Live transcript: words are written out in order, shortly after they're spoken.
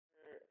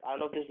I don't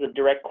know if this is a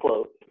direct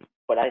quote,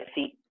 but I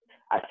seen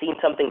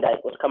something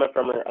that was coming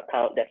from an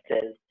account that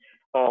says,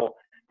 "Oh,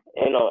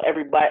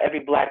 every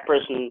black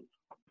person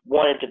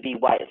wanted to be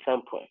white at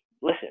some point."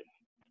 Listen,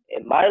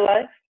 in my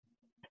life,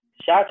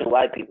 shout out to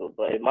white people,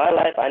 but in my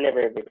life, I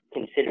never ever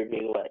considered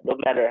being white. No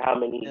matter how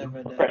many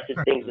oppressive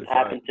things have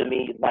happened to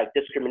me, like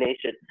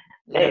discrimination.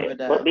 Hey,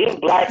 but being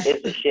black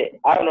is the shit.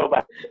 I don't know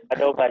about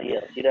nobody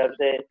else. You know what I'm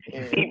saying?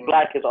 Yeah, Being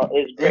black is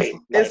great.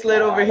 It's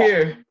lit over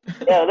here.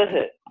 Yeah,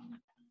 listen.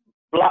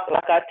 Black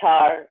like I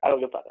tar. I don't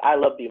give a fuck. I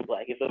love being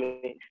black. You feel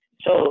me?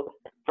 So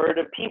for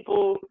the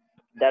people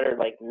that are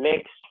like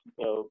mixed,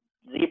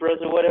 zebras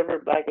or whatever,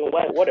 black and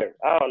white, whatever.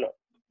 I don't know.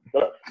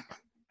 Look,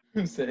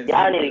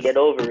 y'all need to get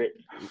over it.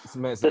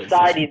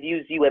 Society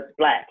views you as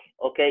black.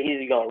 Okay,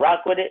 either you're gonna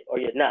rock with it or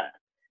you're not.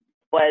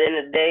 But at the end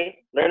of the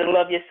day, learn to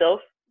love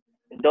yourself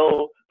and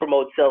don't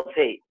promote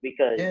self-hate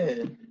because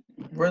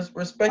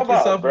respect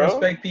yourself and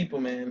respect people,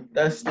 man.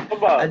 That's at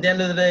the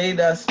end of the day,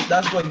 that's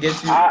what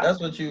gets you. That's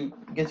what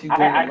gets you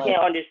going. I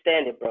can't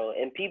understand it, bro.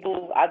 And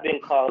people, I've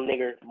been called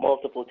nigger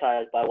multiple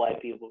times by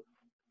white people,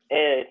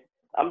 and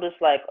I'm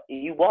just like,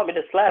 you want me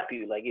to slap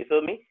you? Like, you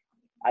feel me?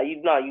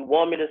 You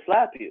want me to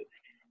slap you?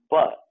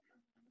 But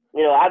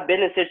I've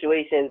been in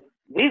situations.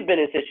 We've been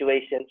in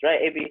situations, right?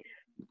 Maybe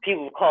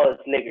people call us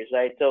niggers,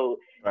 right? So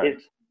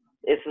it's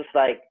just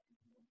like,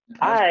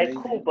 all right,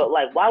 cool, but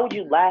like, why would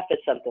you laugh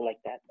at something like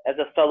that as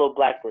a fellow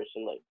black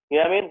person? Like, you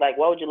know what I mean? Like,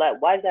 why would you laugh?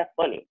 Why is that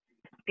funny?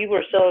 People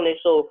are selling their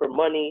soul for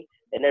money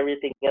and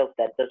everything else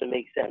that doesn't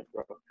make sense,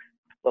 bro.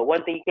 But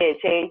one thing you can't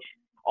change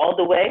all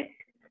the way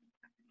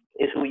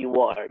is who you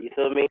are. You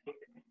feel me?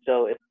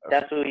 So if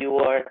that's who you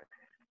are,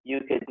 you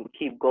can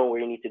keep going where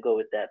you need to go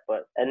with that.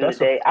 But at the end of the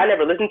day, I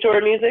never listened to her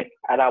music,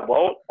 and I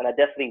won't, and I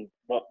definitely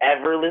won't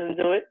ever listen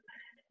to it.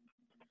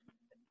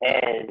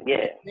 And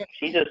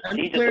she's just a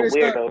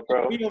weirdo,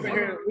 bro. We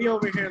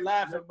over here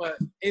laughing, but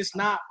it's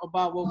not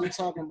about what we're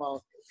talking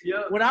about.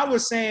 Yeah. What I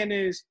was saying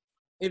is,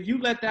 if you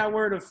let that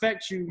word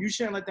affect you, you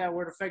shouldn't let that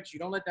word affect you.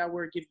 Don't let that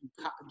word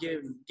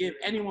give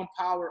anyone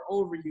power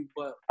over you.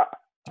 But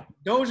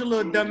Doja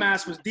little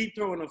dumbass was deep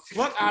throwing the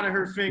fuck out of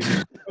her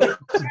finger.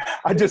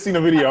 I just seen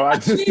a video. Nah,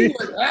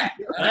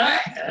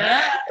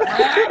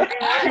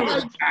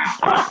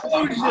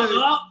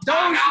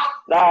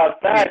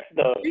 facts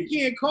though. You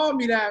can't call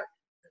me that.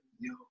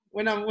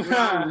 When I'm bro,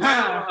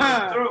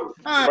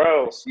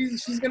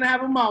 she's gonna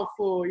have a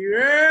mouthful.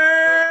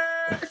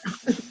 Yeah.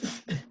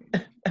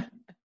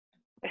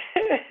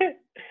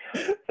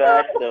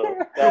 Facts though.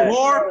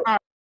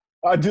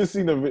 I just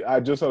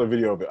saw the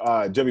video of it.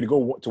 Jimmy, to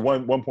go to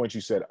one point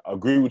you said, I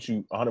agree with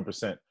you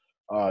 100%.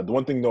 The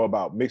one thing though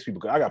about mixed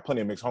people, because I got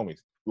plenty of mixed homies,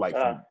 like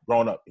from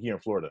growing up here in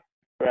Florida.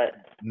 Right.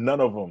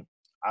 None of them,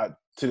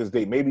 to this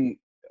day,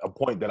 maybe a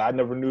point that I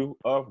never knew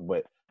of,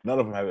 but none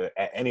of them have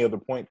at any other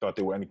point thought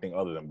they were anything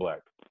other than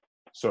black.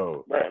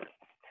 So, right.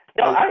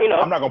 No,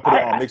 I'm not gonna put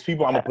it on mixed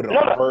people. I'm gonna put it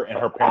on her and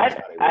her parents.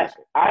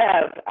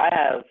 I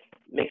have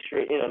mixed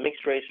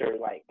race or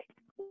like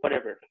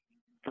whatever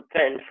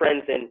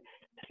friends and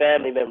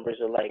family members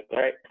alike,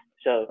 right?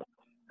 So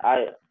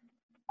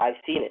I've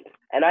seen it,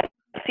 and I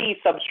see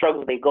some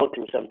struggles they go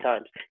through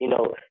sometimes.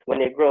 When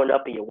they're growing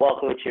up and you're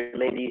walking with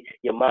maybe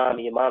your mom,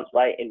 and your mom's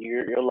white, and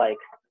you're like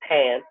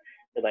tan.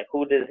 They're like,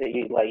 who does it?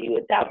 You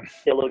adopt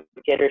a little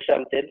kid or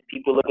something.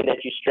 People looking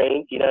at you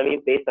strange, you know what I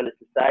mean? Based on the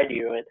society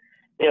you're in.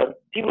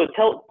 People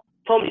told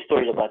me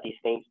stories about these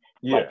things.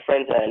 Yeah. Like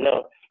friends that I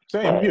know.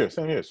 Same here.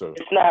 So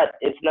it's not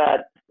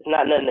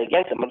nothing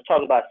against them. I'm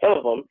talking about some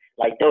of them,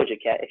 like Doja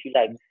Cat. If you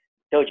like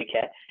Doja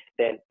Cat,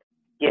 then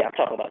yeah, I'm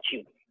talking about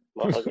you.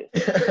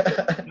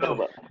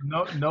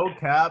 No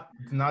cap.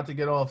 Not to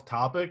get off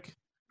topic.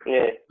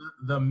 Yeah.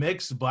 The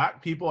mixed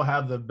black people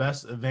have the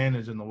best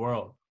advantage in the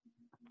world.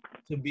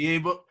 To be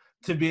able,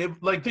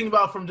 like, think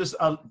about from just,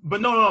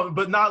 but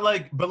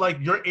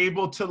you're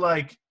able to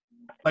like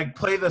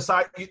play the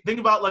side. Think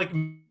about like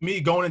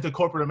me going into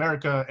corporate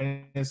America,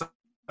 and it's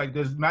like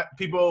there's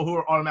people who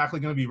are automatically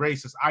going to be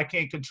racist. I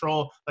can't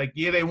control,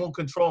 they won't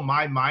control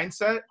my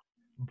mindset,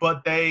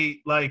 but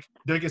they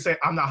can say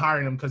I'm not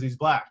hiring him because he's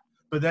black.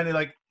 But then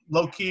they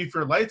low key, if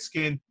you're light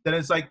skinned, then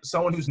it's like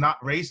someone who's not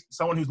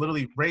someone who's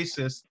literally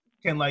racist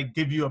can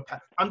give you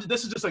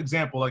this is just an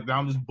example.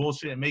 I'm just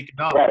bullshit and making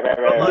up.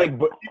 Right.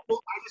 But people,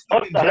 I just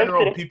think in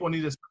general, people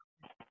need to.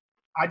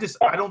 I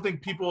don't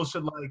think people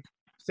should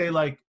say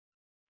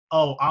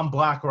oh, I'm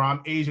black or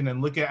I'm Asian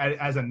and look at it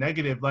as a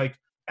negative.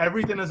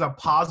 Everything is a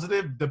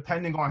positive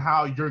depending on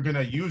how you're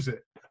gonna use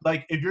it.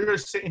 If you're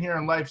sitting here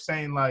in life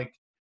saying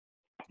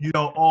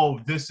oh,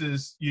 this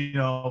is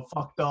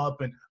fucked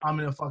up and I'm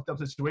in a fucked up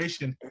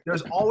situation.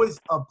 There's always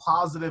a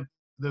positive.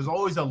 There's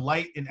always a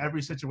light in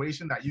every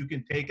situation that you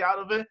can take out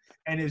of it,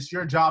 and it's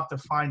your job to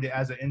find it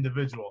as an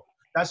individual.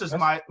 That's just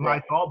my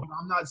thought. But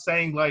I'm not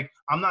saying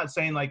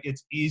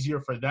it's easier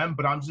for them,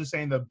 but I'm just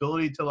saying the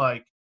ability to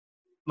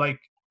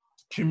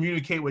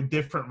communicate with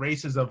different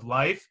races of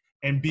life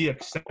and be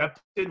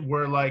accepted.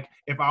 Where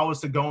if I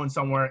was to go in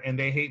somewhere and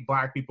they hate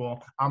black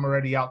people, I'm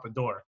already out the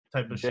door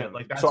type of shit.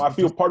 So I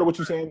feel part of what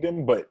you're saying,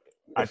 Dim, but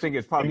I think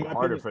it's probably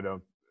harder for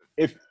them.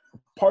 If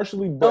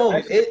partially, but no,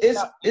 actually,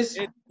 it's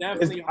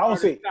definitely I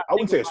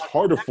wouldn't say it's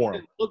harder for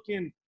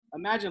him.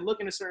 Imagine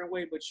looking a certain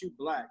way, but you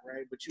black,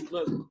 right? But you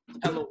look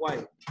hella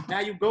white. Now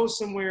you go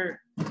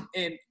somewhere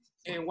and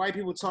white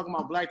people talking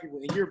about black people,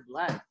 and you're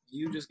black.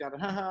 You just gotta,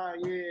 yeah,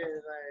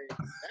 like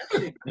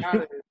that shit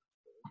gotta,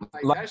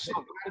 that shit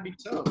gotta be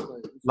tough.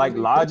 Like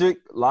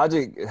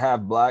Logic half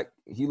black,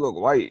 he look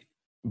white,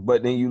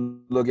 but then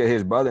you look at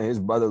his brother, and his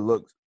brother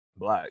looks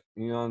black.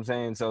 You know what I'm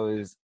saying? So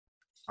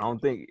I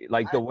don't think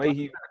like the way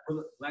he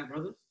black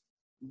brothers.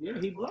 Yeah,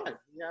 he black.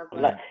 Yeah,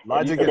 black.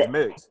 Logic is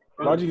mixed.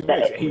 Logic is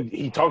mixed.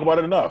 He talk about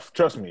it enough.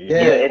 Trust me.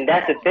 Yeah, and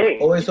that's the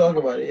thing. Always talk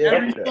about it.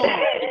 Yeah.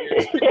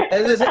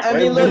 I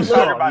mean, look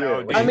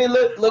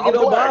at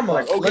Obama.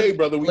 Like, okay,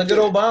 brother. Look at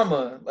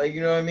Obama. Like,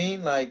 you know what I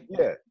mean? Like,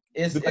 yeah,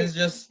 it's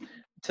just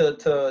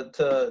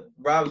to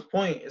Rob's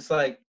point. It's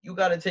like you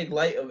got to take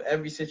light of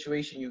every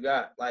situation you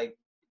got. Like,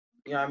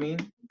 you know what I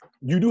mean?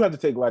 You do have to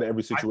take light of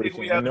every situation. I think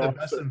we have the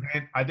best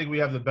advantage. I think we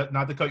have the best.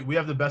 Not to cut you, we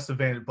have the best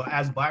advantage. But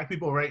as black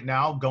people right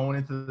now, going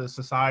into the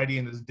society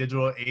in this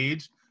digital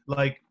age,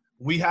 like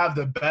we have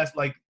the best.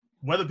 Like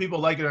whether people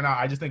like it or not,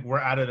 I just think we're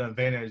at an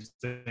advantage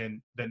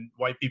than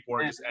white people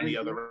or just any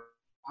other.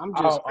 I'm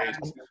just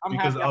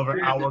because of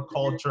our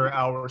culture,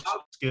 our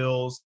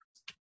skills,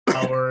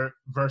 our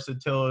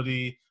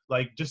versatility,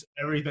 like just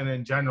everything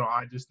in general.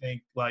 I just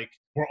think like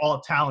we're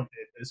all talented,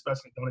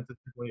 especially going into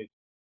the age.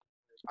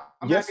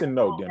 Yes and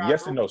no, Dan.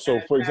 Yes and no. So,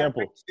 for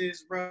example,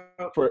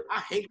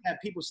 I hate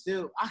that people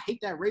still. I hate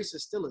that race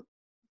is still a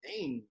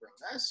thing, bro.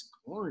 That's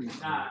corny.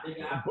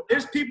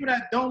 There's people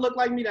that don't look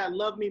like me that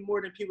love me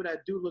more than people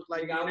that do look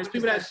like me. And there's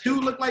people that do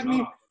look like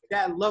me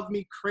that love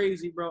me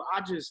crazy, bro.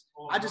 I just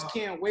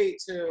can't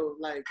wait till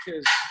like,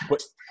 cause I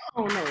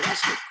don't know.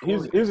 That's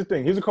here's the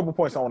thing. Here's a couple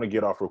points I want to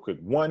get off real quick.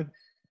 One,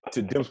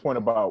 to Dim's point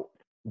about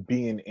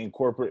being in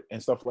corporate and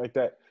stuff like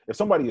that. If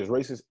somebody is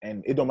racist,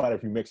 and it don't matter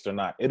if you mixed or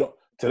not,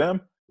 to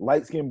them,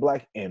 light skin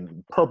black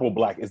and purple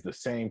black is the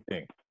same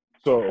thing.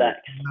 So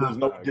there's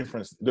no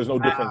difference. There's no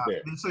difference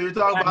there. So you're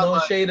talking about no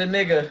shade of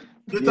nigga.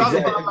 You're talking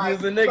about like,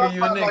 you a nigga,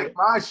 you a nigga. Like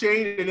my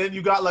shade, and then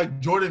you got like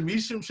Jordan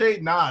Meacham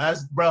shade. Nah,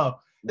 that's bro.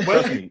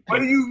 When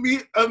do you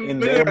meet a in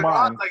their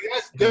mind? Like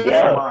that's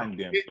different.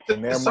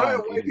 In their certain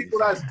white people,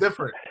 that's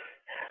different.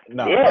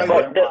 No,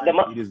 but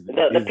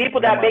the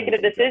people that making the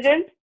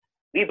decisions,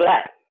 we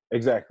black.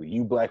 Exactly,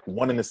 you black,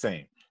 one and the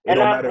same. And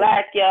I'm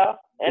black, y'all.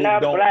 And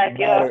I'm black,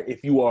 y'all.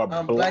 If you are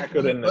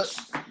blacker than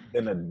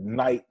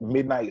the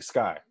midnight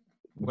sky.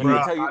 When you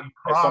tell you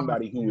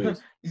somebody who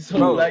is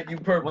so black, you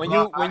purple.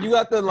 When you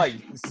have to like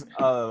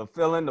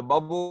fill in the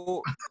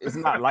bubble, it's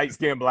not light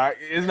skin black.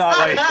 It's not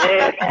like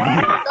that's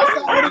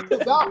not what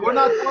it's about. We're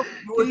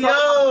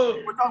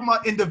talking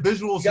about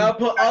individuals. You gotta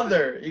put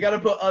other. We're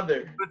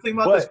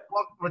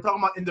talking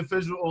about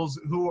individuals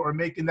who are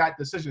making that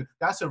decision.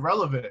 That's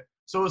irrelevant.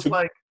 So it's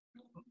like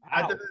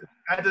at the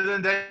end of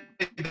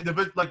the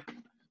day, like.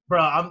 Bro,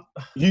 I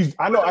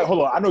know. Hold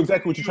on. I know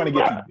exactly what you're trying to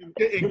get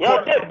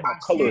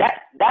to.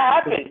 That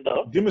happens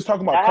though. Jim is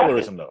talking about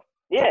colorism though.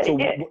 Yeah,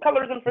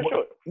 colorism for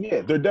sure.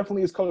 Yeah, there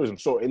definitely is colorism.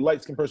 So a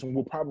light-skinned person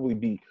will probably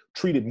be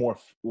treated more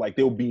like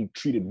they'll be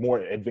treated more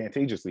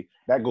advantageously.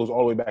 That goes all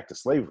the way back to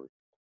slavery.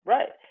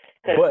 Right.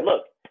 Because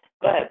look,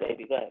 go ahead,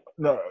 baby. Go ahead.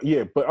 No,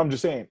 yeah, but I'm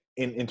just saying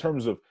in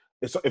terms of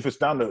if it's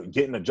down to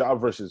getting a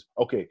job versus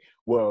okay,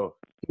 well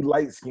he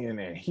light-skinned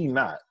and he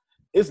not.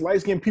 It's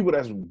light-skinned people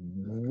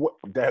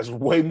that's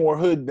way more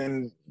hood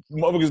than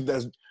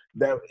motherfuckers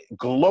that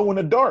glow in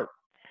the dark.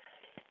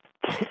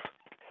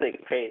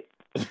 It's crazy.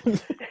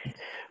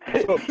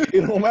 So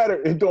it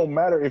don't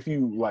matter if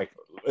you like.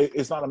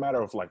 It's not a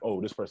matter of like,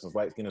 oh, this person's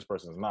light-skinned, this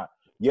person's not.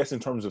 Yes, in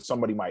terms of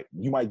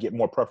you might get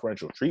more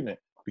preferential treatment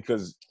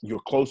because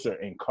you're closer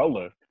in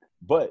color,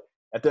 but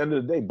at the end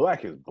of the day,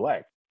 black is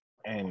black,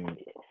 and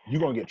you're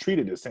gonna get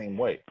treated the same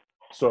way.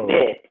 So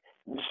yeah.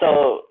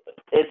 So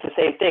it's the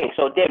same thing.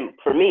 So then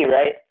for me,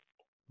 right?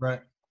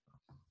 Right.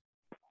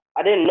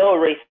 I didn't know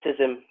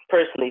racism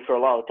personally for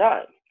a long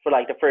time, for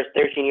like the first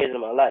 13 years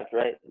of my life,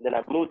 right? Then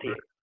I moved here,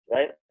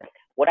 right?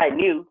 What I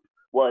knew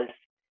was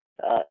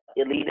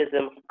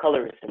elitism,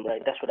 colorism,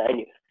 right? That's what I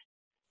knew.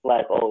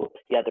 Like, oh,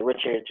 you have the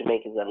richer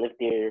Jamaicans that live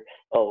there.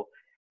 Oh,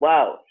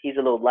 wow, he's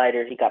a little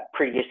lighter. He got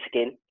prettier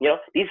skin. You know,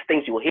 these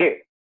things you will hear,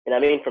 and I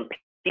mean from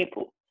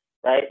people,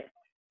 right?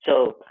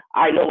 So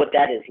I know what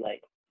that is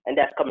like. And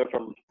that's coming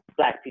from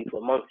black people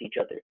amongst each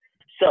other.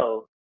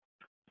 So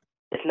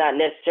it's not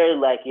necessarily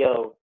like,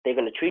 yo, they're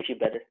going to treat you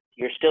better.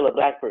 You're still a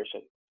black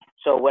person.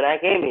 So when I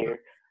came here,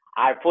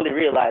 I fully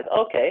realized,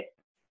 okay,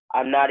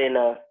 I'm not in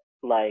a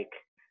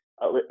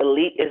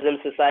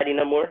elitism society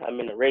no more. I'm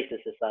in a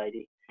racist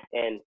society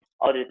and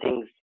other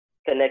things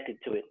connected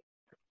to it.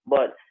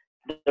 But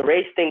the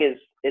race thing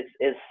is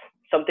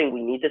something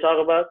we need to talk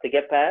about to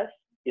get past.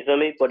 You feel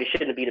me? But it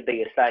shouldn't be the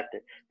biggest factor.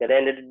 At the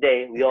end of the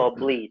day, we all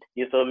bleed.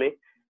 You feel me?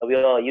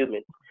 We're all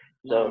human.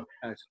 So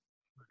that's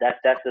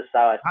just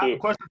how I see it.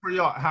 Question for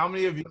y'all: How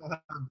many of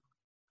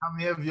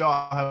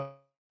y'all have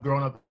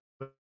grown up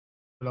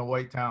in a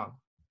white town?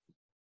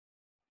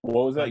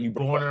 What was that? Like, You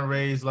born and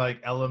raised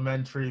like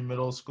elementary,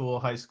 middle school,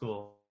 high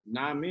school.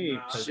 Not me.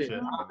 Shit.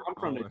 I'm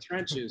from the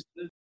trenches.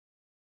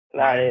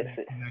 My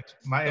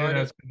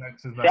internet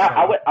connection. Yeah,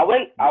 I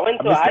went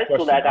to a high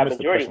school that got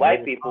majority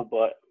white people,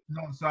 but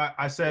no. So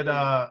I said,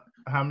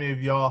 how many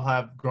of y'all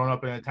have grown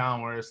up in a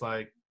town where it's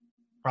like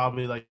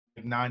probably like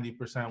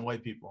 90%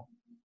 white people?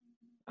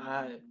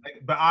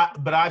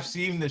 But I've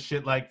seen this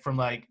shit like from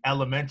like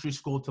elementary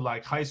school to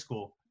like high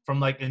school,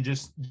 from like and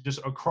just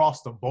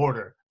across the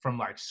border, from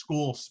like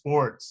school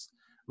sports,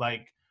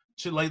 like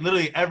shit, like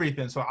literally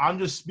everything. So I'm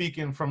just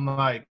speaking from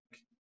like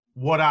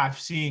what I've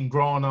seen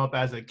growing up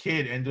as a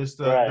kid and just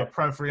the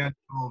preferential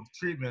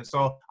treatment.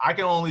 So I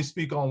can only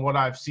speak on what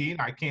I've seen.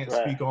 I can't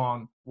speak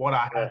on what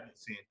I haven't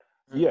seen.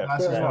 Yeah,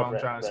 that's just what I'm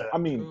trying to say. I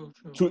mean,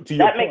 to your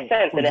that point, makes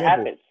sense, and example, it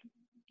happens.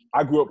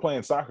 I grew up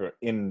playing soccer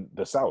in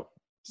the South.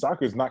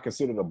 Soccer is not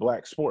considered a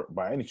black sport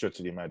by any stretch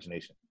of the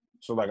imagination.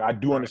 So, like, I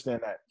do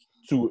understand that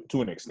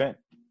to an extent.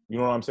 You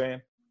know what I'm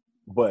saying?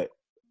 But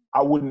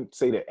I wouldn't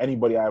say that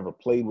anybody I ever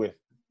played with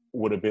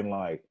would have been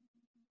like,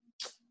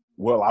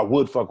 well, I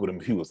would fuck with him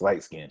if he was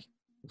light skinned.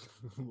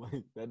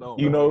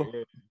 You know?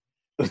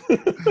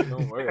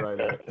 Don't worry like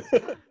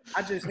that.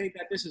 I just hate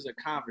that this is a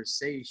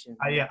conversation.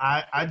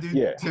 I do.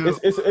 Yeah, too.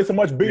 it's a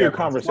much bigger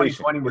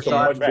conversation. It's a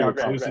much bigger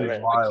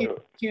conversation. I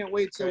can't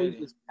wait till we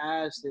just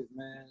past it,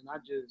 man.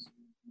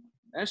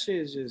 That shit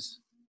is just.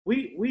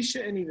 We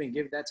shouldn't even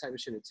give that type of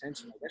shit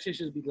attention. Like, that shit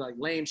should be like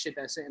lame shit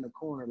that sit in the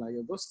corner. Like,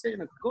 yo, go sit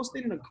in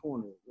a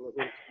corner.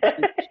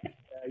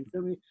 You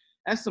feel me?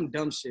 That's some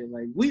dumb shit.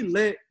 Like, we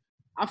lit.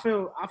 I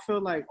feel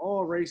like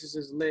all races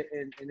is lit,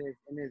 and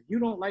if you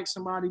don't like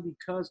somebody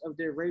because of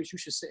their race, you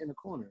should sit in the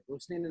corner. Go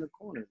stand in the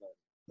corner.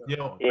 Like,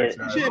 Yo,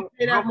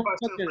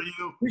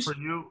 for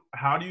you,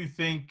 how do you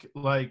think,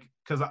 like,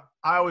 because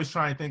I always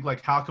try and think,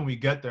 like, how can we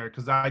get there?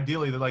 Because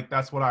ideally, like,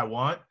 that's what I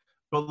want.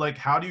 But, like,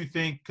 how do you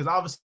think, because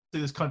obviously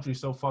this country is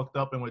so fucked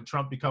up, and with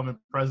Trump becoming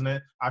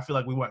president, I feel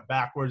like we went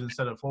backwards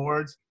instead of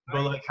forwards.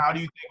 But, like, how do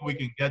you think we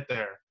can get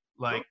there,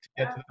 like, to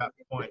get to that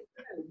point?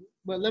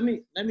 But let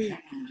me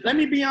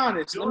be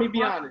honest. I'm gonna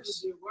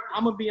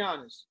be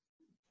honest,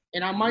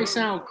 and I might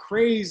sound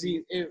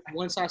crazy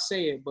once I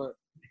say it, but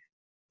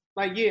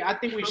like, yeah, I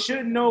think we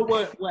should know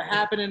what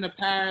happened in the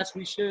past.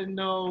 We should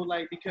know,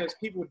 like, because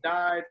people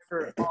died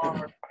for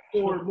our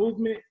forward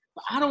movement.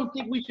 But I don't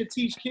think we should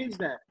teach kids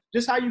that.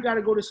 Just how you got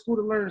to go to school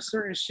to learn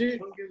certain shit.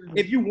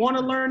 If you want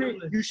to learn it,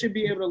 you should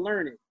be able to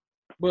learn it.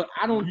 But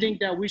I don't think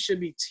that we should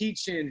be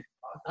teaching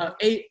an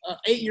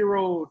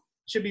 8-year-old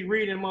should be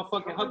reading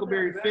motherfucking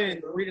Huckleberry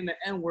Finn, reading the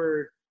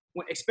N-word,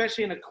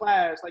 especially in a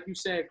class, like you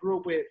said, grew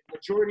up with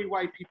majority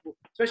white people,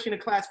 especially in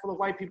a class full of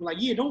white people. Like,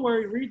 yeah, don't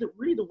worry, read the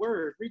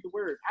word.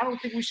 I don't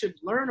think we should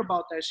learn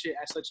about that shit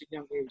at such a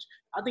young age.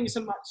 I think it's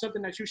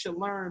something that you should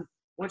learn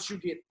once you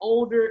get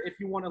older if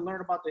you want to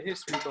learn about the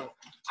history. But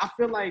I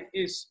feel like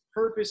it's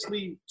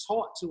purposely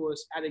taught to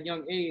us at a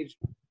young age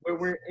where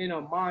we're in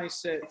a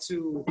mindset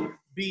to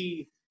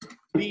be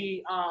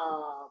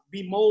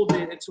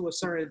molded into a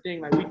certain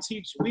thing. Like,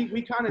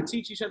 we kind of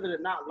teach each other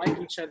to not like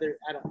each other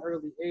at an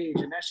early age,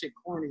 and that shit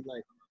corny.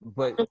 Like,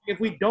 but if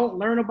we don't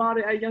learn about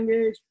it at a young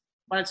age,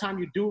 by the time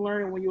you do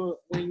learn it when you're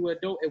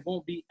adult, it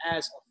won't be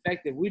as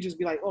effective. We just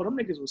be like, oh, them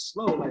niggas was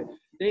slow. Like,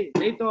 they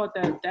thought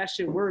that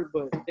shit worked,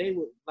 but they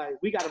were like,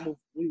 we gotta move.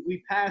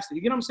 We passed it.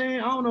 You get what I'm saying?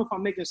 I don't know if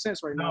I'm making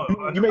sense right now.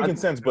 You're making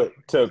sense, but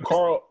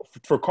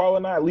for Carl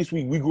and I, at least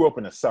we grew up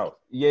in the South.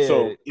 Yeah.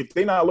 So if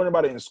they not learning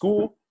about it in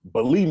school,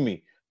 believe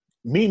me,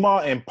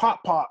 Mima and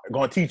Pop are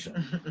gonna teach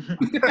them.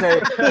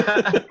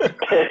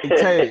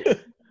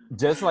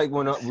 Just like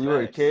when we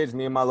were kids,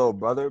 me and my little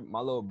brother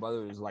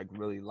is like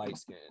really light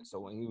skinned. So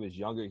when he was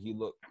younger, he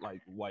looked like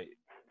white.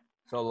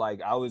 So like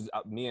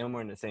me and him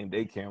were in the same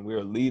daycare, and we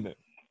were leaving.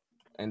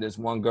 And this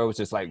one girl was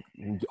just like,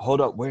 hold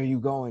up, where are you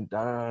going?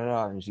 Da, da, da,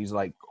 da. And she's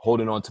like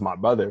holding on to my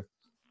brother.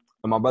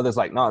 And my brother's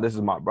like, nah, this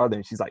is my brother.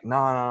 And she's like,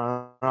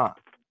 nah.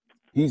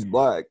 He's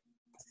black.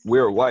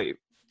 We're white.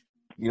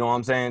 You know what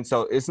I'm saying?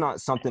 So it's not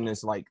something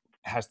that's like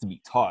has to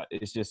be taught.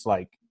 It's just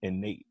like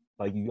innate.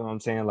 Like, you know what I'm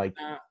saying? Like,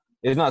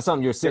 it's not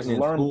something you're sitting in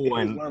school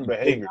and learn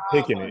behavior,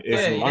 picking it.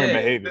 It's learned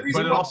behavior.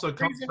 But it also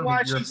comes from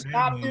your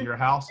family and your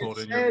household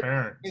and your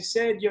parents. And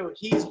said, yo,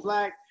 he's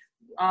black,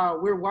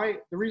 we're white.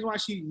 The reason why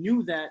she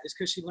knew that is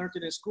because she learned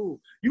it in school.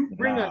 You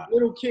bring a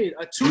little kid,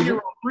 a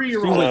 2-year-old,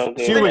 3-year-old.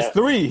 She was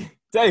 3.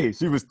 Dang,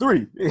 she was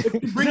 3.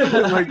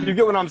 Like, you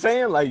get what I'm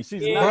saying? Like,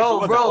 she's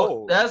not.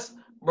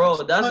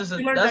 Bro, that's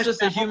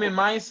just a human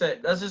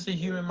mindset. That's just a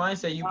human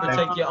mindset. You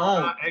protect your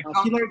own.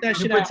 She learned that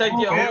shit at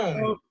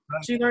home.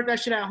 She learned that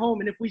shit at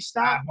home. And if we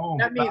stop,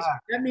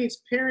 that means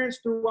parents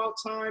throughout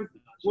time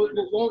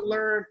won't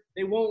learn.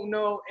 They won't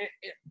know.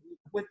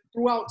 With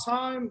throughout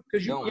time,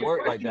 because you don't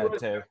work like that,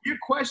 Ted. Your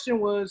question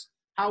was,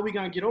 how are we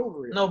gonna get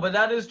over it? No, but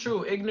that is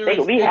true.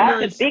 Ignorance. We have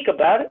to speak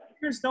about it.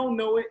 Parents don't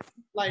know it.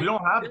 Like, we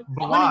don't have to.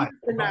 But why?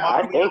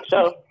 I think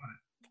so.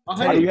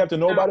 Why do you have to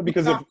know about it?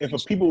 Because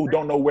if people who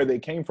don't know where they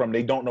came from,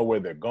 they don't know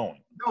where they're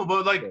going. No,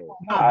 but like,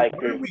 I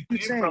agree.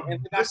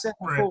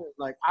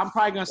 Like, I'm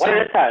probably gonna say. One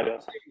at a time.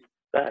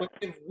 But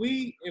if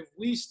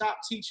we stop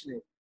teaching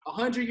it,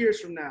 100 years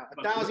from now,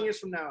 1,000 years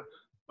from now,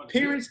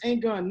 parents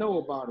ain't gonna know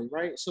about it,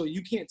 right? So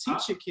you can't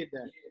teach your kid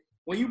that.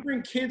 When you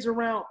bring kids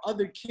around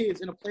other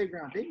kids in a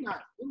playground, they're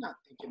not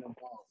thinking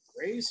about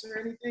race or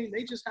anything.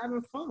 They just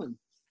having fun.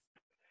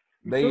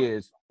 They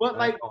is. But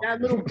like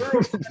that little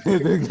girl,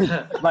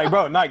 like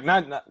bro, not.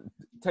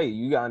 Tell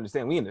you gotta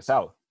understand. We in the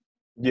South.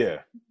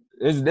 Yeah,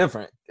 it's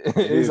different.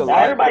 It's not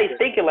everybody's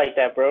thinking like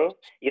that, bro.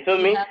 You feel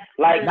me?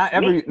 Like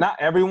not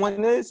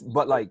everyone is,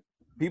 but like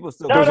people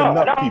still. No. I'm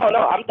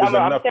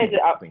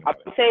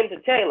saying to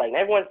tell you, like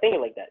everyone's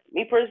thinking like that.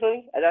 Me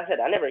personally, as I said,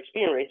 I never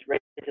experienced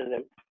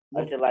racism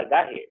until I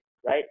got here,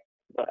 right?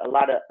 But a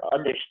lot of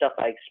other stuff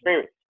I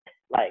experienced,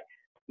 like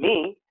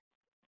me,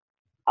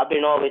 I've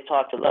been always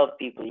taught to love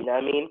people. You know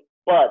what I mean?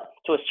 But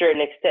to a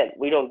certain extent,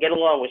 we don't get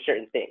along with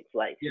certain things.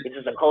 Like it's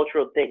just a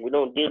cultural thing. We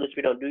don't do this.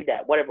 We don't do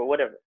that. Whatever.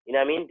 You know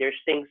what I mean? There's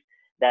things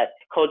that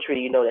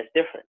culturally, that's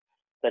different.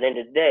 But at the end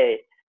of the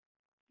day,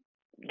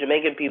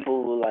 Jamaican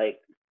people like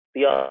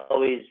we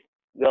always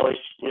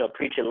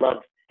preach in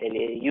love and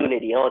in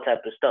unity and all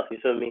type of stuff. You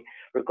feel me?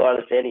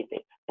 Regardless of anything.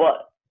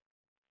 But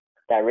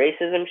that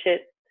racism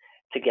shit,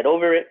 to get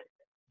over it,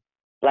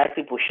 black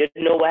people should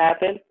know what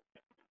happened.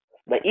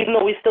 But even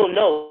though we still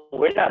know,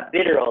 we're not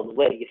bitter all the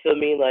way. You feel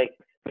me? Like,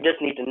 we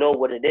just need to know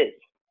what it is.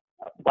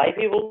 White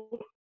people,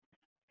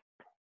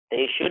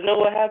 they should know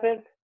what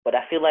happened. But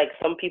I feel like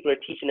some people are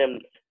teaching them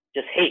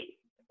just hate.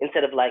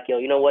 Instead of like, yo,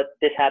 you know what?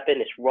 This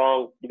happened. It's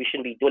wrong. We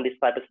shouldn't be doing this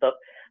type of stuff.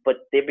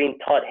 But they're being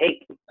taught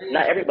hate.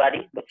 Not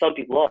everybody, but some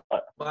people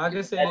are. Well, I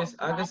can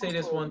say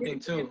this one thing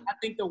too. I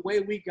think the way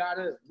we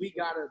gotta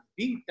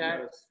beat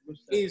that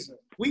is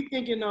we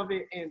thinking of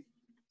it in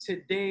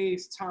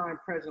today's time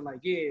present, like,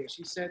 yeah,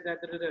 she said that,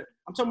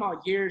 I'm talking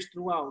about years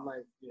throughout,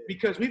 like,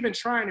 because we've been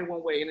trying it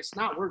one way and it's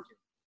not working.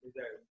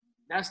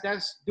 That's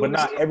but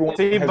not everyone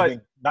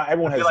not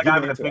everyone has. I feel like I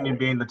have an opinion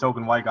being the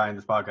token white guy in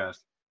this podcast.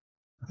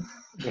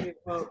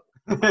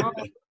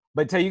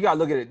 But Tay, you gotta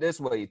look at it this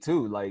way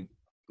too. Like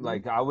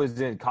I was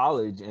in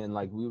college and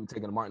like we were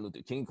taking a Martin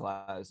Luther King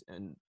class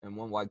and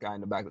one white guy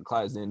in the back of the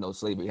class didn't know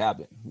slavery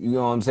happened. You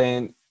know what I'm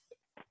saying?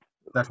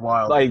 That's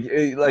wild. Like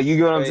you know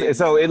what I'm saying?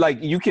 So it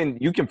like you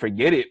can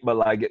forget it, but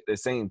like at the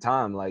same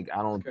time, like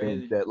I don't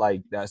think that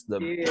like that's the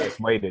best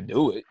way to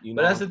do it. You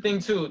know. But that's the thing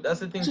too.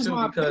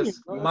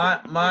 Because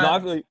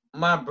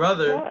my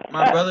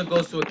brother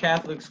goes to a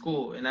Catholic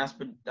school and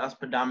that's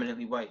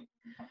predominantly white.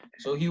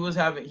 So he was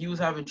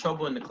having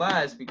trouble in the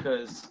class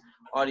because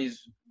all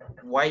these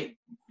white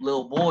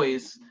little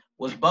boys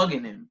was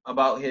bugging him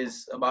about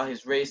his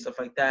race, stuff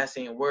like that,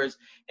 saying words,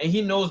 and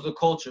he knows the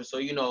culture. So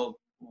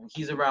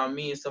he's around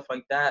me and stuff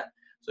like that.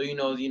 So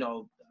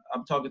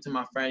I'm talking to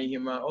my friend, he's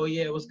like, oh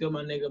yeah, what's good,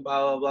 my nigga,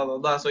 blah blah blah blah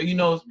blah. So he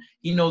knows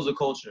the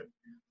culture.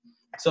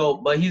 So,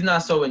 but he's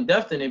not so in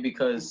depth in it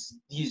because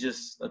he's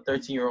just a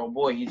 13-year-old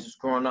boy. He's just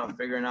growing up,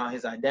 figuring out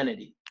his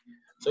identity.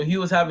 So he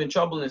was having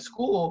trouble in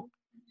school,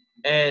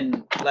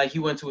 and like he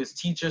went to his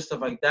teacher,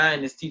 stuff like that,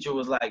 and his teacher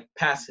was like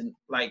passing,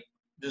 like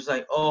just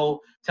like, oh,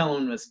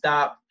 telling him to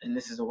stop, and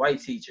this is a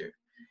white teacher.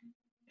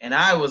 And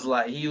I was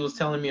like, he was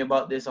telling me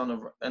about this on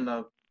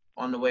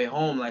the way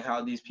home, like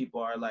how these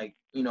people are like,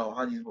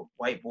 how these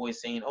white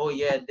boys saying, oh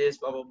yeah, this,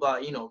 blah, blah, blah,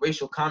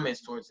 racial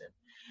comments towards him.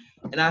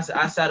 And I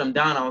sat him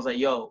down. I was like,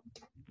 yo,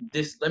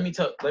 let me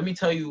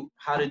tell you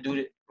how to do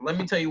it. Let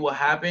me tell you what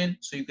happened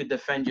so you could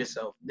defend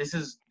yourself. This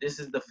is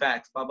the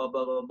facts, blah, blah,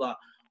 blah, blah, blah.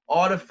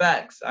 All the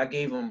facts I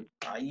gave him,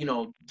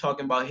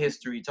 talking about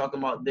history, talking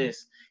about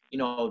this,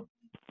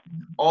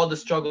 all the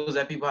struggles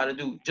that people had to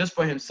do just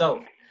for himself.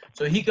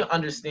 So he could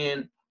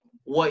understand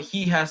what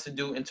he has to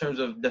do in terms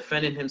of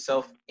defending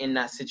himself in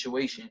that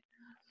situation.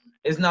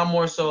 It's not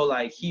more so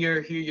like,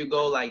 here you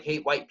go, like,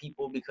 hate white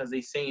people because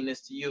they saying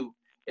this to you.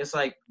 It's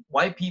like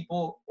white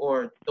people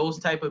or those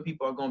type of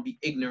people are going to be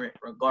ignorant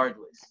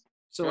regardless.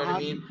 So how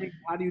do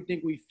you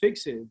think we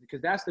fix it?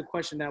 Because that's the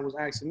question that was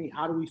asking me.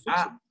 How do we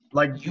fix it?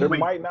 Like there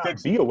might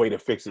not be a way to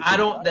fix it. I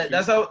don't.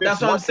 That's what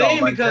I'm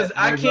saying, because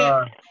I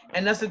can't.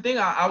 And that's the thing.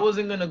 I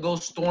wasn't gonna go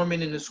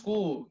storming into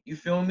school. You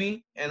feel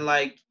me? And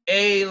like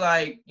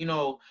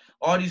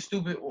all these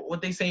stupid what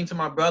they saying to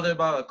my brother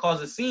about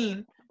cause a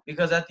scene,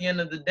 because at the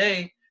end of the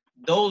day,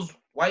 those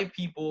white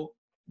people,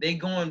 they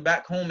going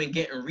back home and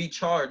getting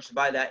recharged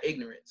by that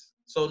ignorance.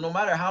 So no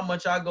matter how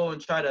much I go and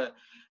try to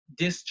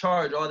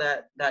discharge all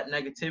that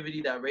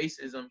negativity, that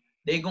racism,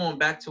 they going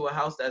back to a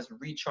house that's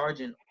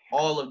recharging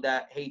all of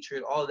that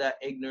hatred, all of that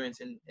ignorance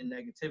and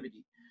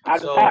negativity. I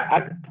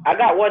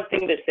got one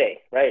thing to say,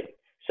 right?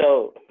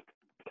 So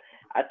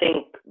I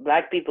think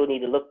black people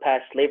need to look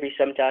past slavery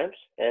sometimes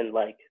and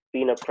like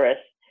being oppressed,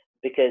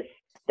 because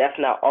that's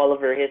not all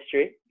of our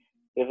history.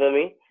 You feel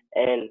me?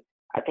 And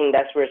I think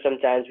that's where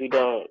sometimes we're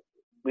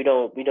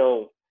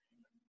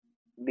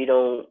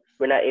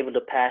not able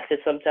to pass it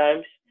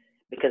sometimes,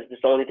 because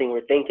it's the only thing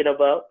we're thinking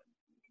about.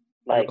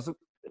 Like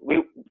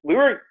we're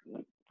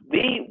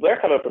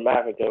coming from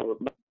Africa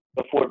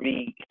before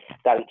we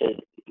got into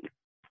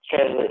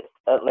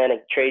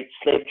transatlantic trade,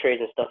 slave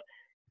trades and stuff.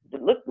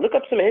 Look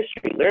up some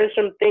history, learn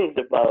some things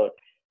about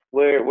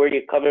where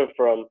you're coming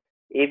from,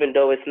 even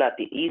though it's not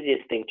the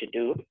easiest thing to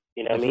do.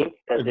 You know what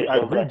I mean? I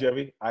agree,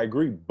 Jevy. I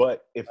agree.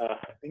 But if the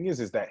thing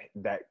is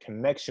that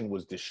connection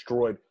was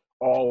destroyed.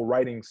 All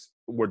writings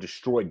were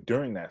destroyed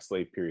during that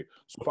slave period.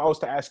 So if I was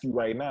to ask you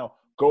right now,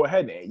 go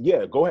ahead.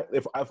 Go ahead.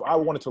 If I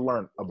wanted to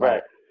learn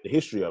about the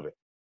history of it,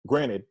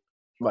 granted,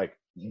 like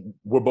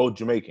we're both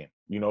Jamaican,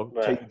 you know,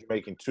 Tate's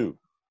Jamaican too.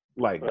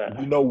 Like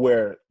we know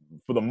where,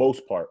 for the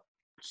most part,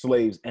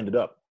 slaves ended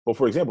up. But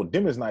for example,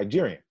 Dim is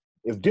Nigerian.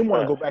 If Dim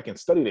want to go back and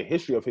study the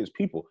history of his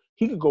people,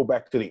 he could go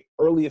back to the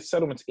earliest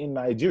settlements in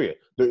Nigeria.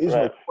 There is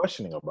no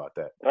questioning about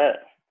that.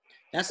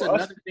 That's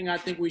another thing I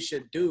think we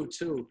should do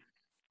too.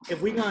 If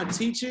we're gonna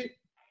teach it,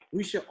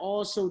 we should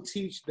also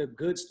teach the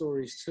good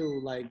stories too,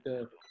 like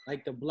the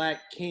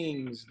Black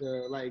Kings,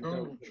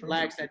 the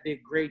blacks that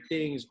did great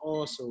things.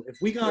 Also, if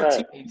we gonna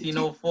teach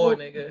 1804,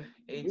 nigga,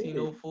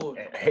 1804.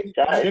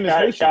 Shout out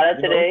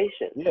to the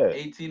Haitians. Yeah,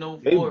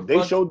 1804.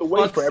 They showed the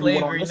way for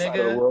everyone on this side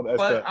of the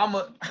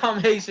world. I'm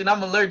Haitian.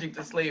 I'm allergic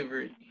to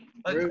slavery.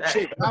 Real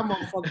shit. My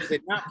motherfuckers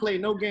did not play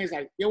no games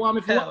like yo.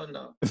 Hell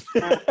no.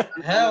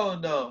 Hell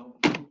no.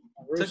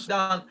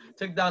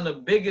 Took down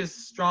the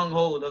biggest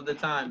stronghold of the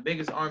time,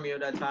 biggest army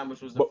of that time,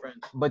 which was the French.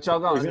 But y'all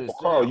got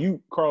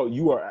Carl,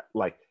 you are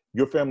like,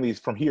 your family is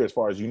from here as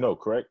far as you know,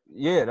 correct?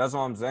 Yeah, that's what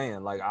I'm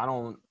saying. Like I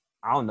don't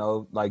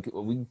know. Like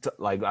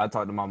I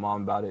talked to my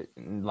mom about it,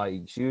 and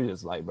like she was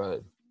just like,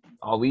 bro,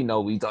 all we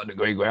know, we talked to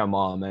great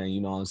grandma, man. You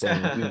know what I'm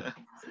saying?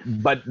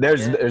 But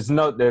there's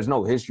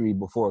no history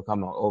before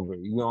coming over.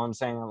 You know what I'm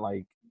saying?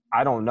 Like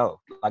I don't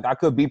know. Like I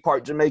could be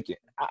part Jamaican.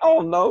 I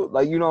don't know.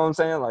 Like you know what I'm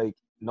saying? Like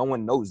no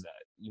one knows that.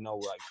 You know,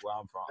 like where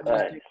I'm from. I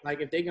just think, like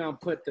if they're gonna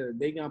put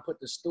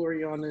the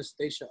story on this,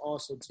 they should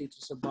also teach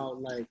us about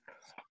like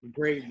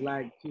great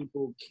Black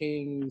people,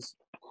 kings,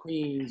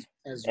 queens,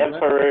 as well.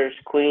 Emperors,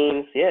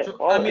 queens, yeah. So,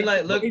 I mean,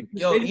 like look,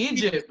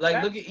 Egypt.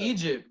 Like look at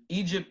Egypt,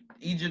 the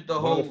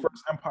whole one of the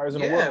first empires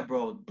in the world. Yeah,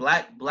 bro,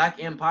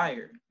 Black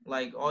empire.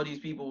 Like all these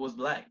people was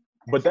Black.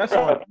 But that's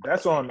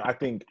on. I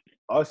think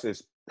us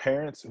as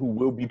parents who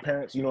will be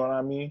parents. You know what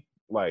I mean?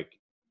 Like,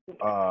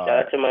 shout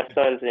out to my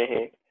sons in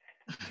here.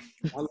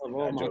 I love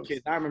all my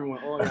kids. I remember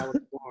when all y'all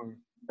was born.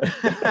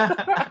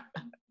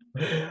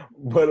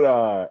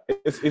 But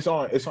it's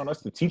on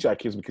us to teach our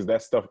kids, because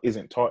that stuff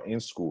isn't taught in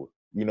school.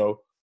 You know,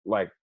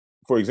 like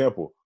for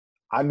example,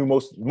 I knew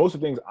most of the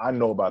things I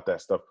know about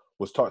that stuff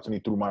was taught to me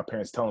through my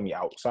parents telling me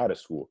outside of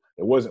school.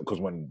 It wasn't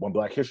because when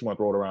Black History Month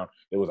rolled around,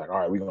 it was like, all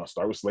right, we're gonna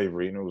start with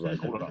slavery, and it was like,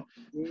 hold on.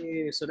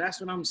 Yeah, so that's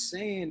what I'm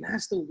saying.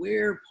 That's the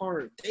weird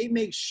part. They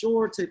make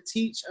sure to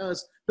teach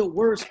us the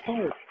worst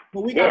part.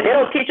 But they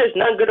don't teach us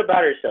nothing good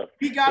about ourselves.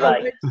 We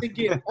gotta wait to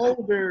get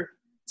older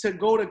to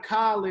go to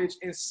college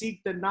and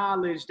seek the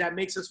knowledge that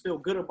makes us feel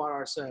good about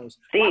ourselves.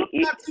 Why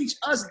not teach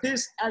us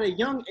this at a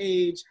young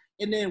age,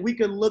 and then we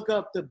can look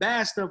up the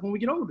bad stuff when we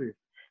get older?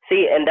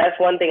 See, and that's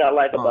one thing I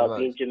like about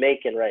being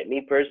Jamaican, right?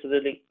 Me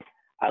personally,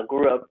 I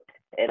grew up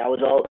and I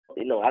was all,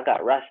 I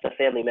got Rasta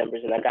family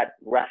members and I got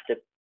Rasta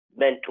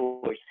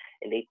mentors,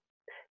 and they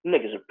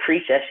niggas will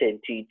preach that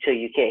shit till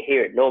you can't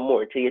hear it no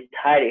more, till you're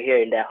tired of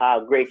hearing that,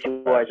 how great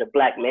you are as a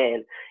Black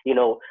man,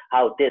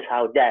 how this,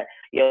 how that,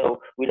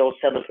 we don't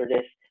settle for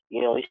this,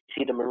 you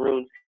see the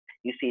Maroons,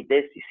 you see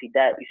this, you see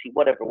that, you see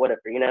whatever,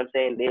 you know what I'm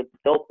saying?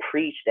 They'll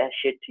preach that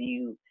shit to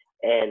you,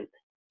 and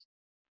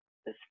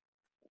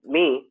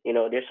me,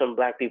 there's some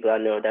Black people I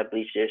know that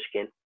bleach their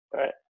skin,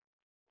 right?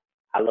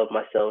 I love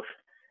myself.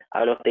 I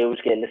don't know if they was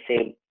getting the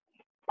same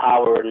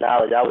power or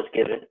knowledge I was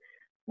given,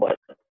 but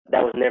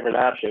that was never an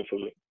option for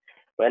me.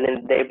 But at the end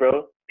of the day,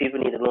 bro, people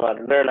need to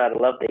learn how to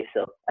love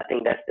themselves. I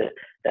think that's the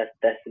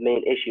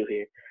main issue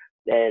here.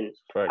 And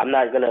I'm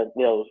not gonna,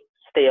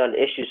 stay on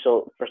the issue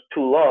for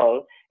too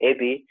long.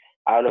 AB,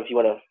 I don't know if you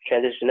want to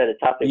transition to another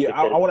topic. Yeah,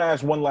 I want to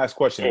ask one last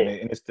question,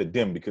 and it's to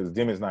Dim, because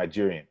Dim is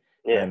Nigerian.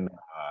 Yeah. And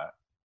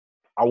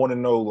I want to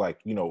know, like,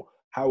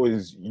 how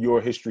is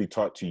your history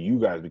taught to you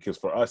guys? Because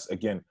for us,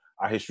 again,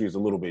 our history is a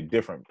little bit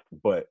different.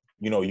 But,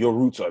 your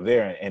roots are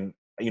there, and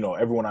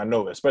everyone I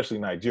know, especially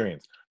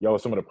Nigerians, y'all are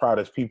some of the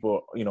proudest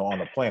people, on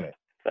the planet.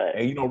 Right.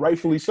 And,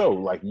 rightfully so.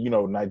 Like,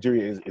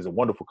 Nigeria is a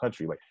wonderful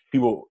country. Like,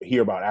 people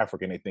hear about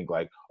Africa and they think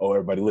like, oh,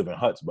 everybody live in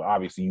huts. But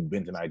obviously you've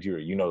been to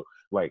Nigeria,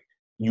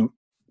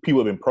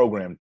 people have been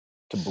programmed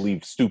to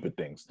believe stupid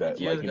things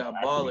that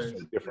Africa is so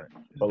different.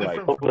 But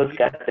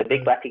got the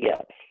big back again.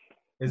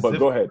 But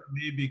go ahead. For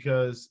me,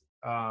 because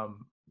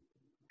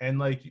and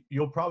like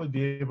you'll probably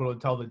be able to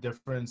tell the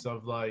difference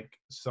of like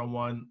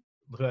someone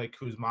like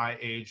who's my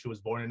age who was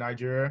born in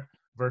Nigeria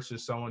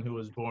versus someone who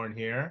was born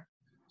here.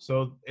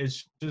 So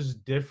it's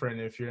just different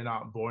if you're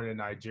not born in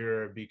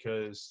Nigeria,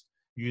 because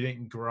you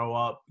didn't grow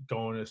up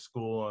going to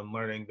school and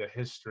learning the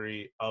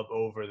history of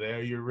over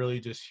there. You're really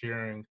just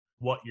hearing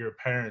what your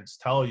parents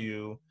tell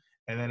you.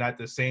 And then at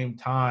the same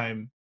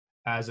time,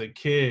 as a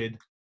kid,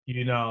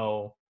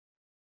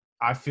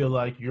 I feel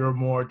like you're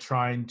more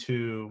trying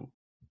to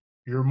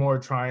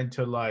learn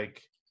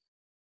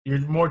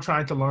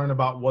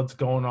about what's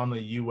going on in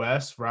the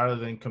US rather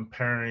than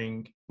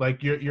comparing.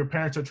 Like your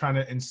parents are trying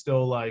to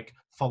instill like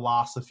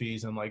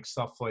philosophies and like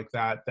stuff like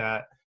that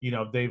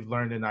they've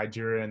learned in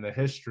Nigeria and the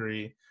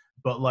history.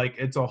 But like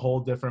it's a whole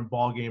different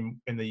ballgame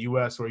in the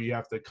US where you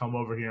have to come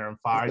over here and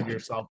find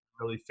yourself,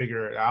 really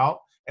figure it out.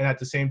 And at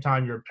the same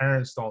time, your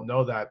parents don't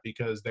know that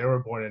because they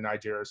were born in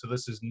Nigeria. So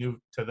this is new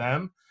to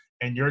them.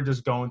 And you're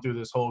just going through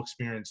this whole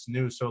experience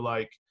new. So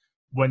like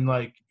when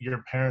like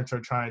your parents are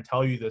trying to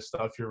tell you this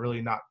stuff, you're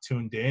really not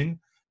tuned in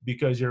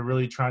because you're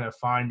really trying to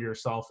find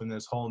yourself in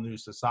this whole new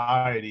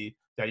society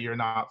that you're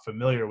not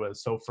familiar with.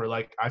 So for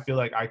like, I feel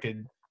like I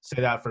could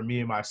say that for me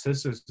and my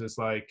sisters, is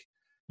like,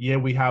 yeah,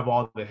 we have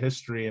all the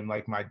history and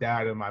like my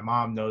dad and my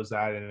mom knows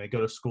that and they go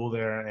to school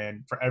there.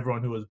 And for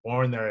everyone who was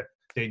born there,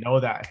 they know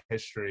that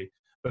history.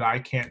 But I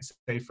can't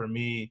say for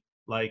me,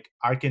 like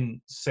I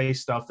can say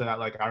stuff that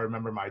I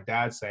remember my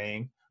dad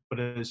saying, but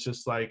it's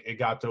just like it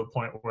got to a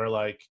point where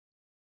like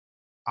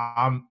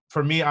I'm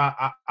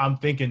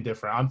thinking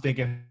different. I'm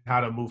thinking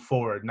how to move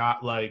forward,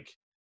 not like,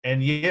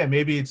 and yeah,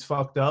 maybe it's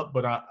fucked up,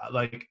 but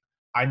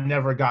I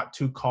never got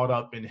too caught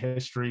up in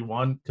history.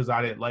 One, because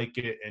I didn't like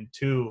it, and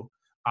two,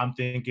 I'm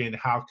thinking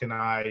how can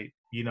I,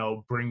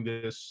 bring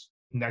this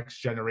next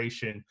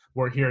generation?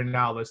 We're here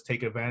now. Let's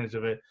take advantage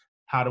of it.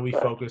 How do we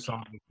focus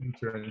on the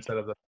future instead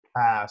of the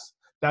past?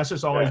 That's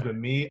just always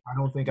been me. I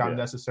don't think I'm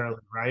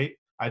necessarily right.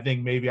 I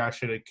think maybe I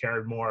should have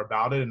cared more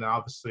about it. And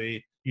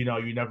obviously, you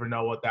never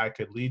know what that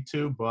could lead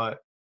to. But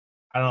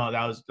I don't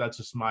know. That's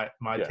just my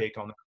take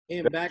on that.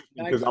 And back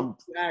you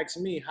asked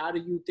me, how do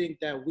you think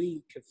that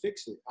we could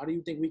fix it? How do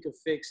you think we could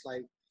fix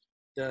like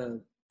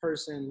the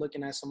person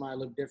looking at somebody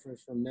look different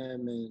from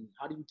them? And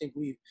how do you think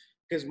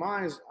because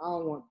mine's, I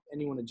don't want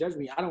anyone to judge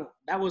me.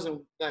 That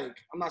wasn't like,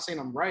 I'm not saying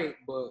I'm right,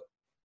 but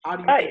how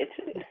do you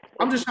think,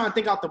 I'm just trying to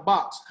think out the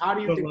box. How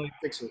do you think we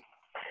fix it?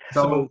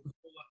 So,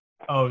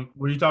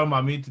 were you talking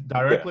about me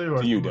directly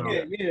or you?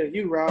 Yeah,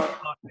 you, Rob.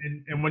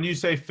 And when you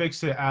say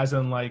fix it, as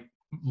in like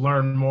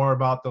learn more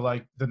about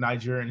the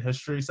Nigerian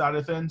history side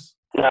of things?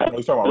 No,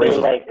 he's talking about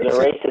racism. Like the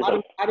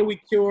racism. How do we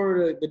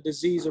cure the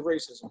disease of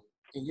racism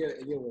in your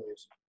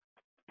ways?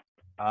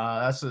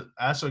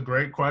 That's a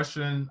great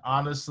question.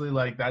 Honestly,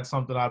 like that's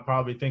something I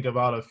probably think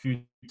about a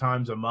few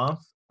times a month.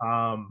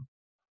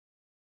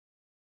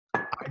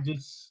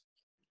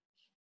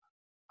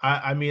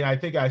 I mean, I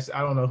think I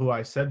don't know who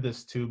I said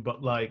this to,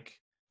 but like,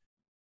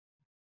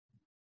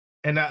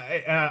 and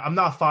I'm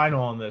not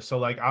final on this. So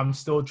like, I'm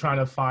still trying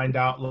to find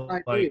out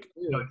like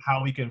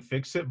how we can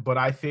fix it. But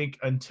I think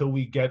until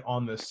we get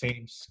on the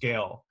same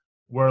scale,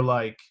 where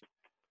like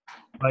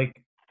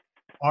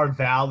our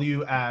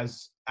value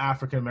as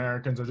African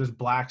Americans or just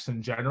blacks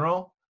in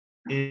general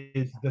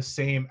is the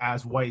same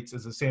as whites,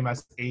 is the same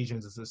as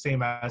Asians, is the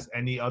same as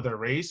any other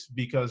race,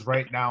 because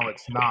right now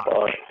it's not.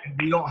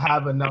 We don't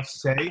have enough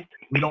say.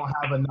 We don't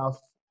have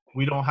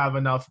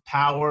enough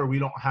power. We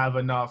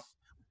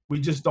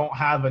just don't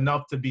have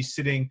enough to be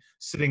sitting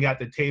at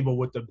the table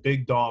with the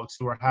big dogs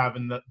who are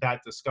having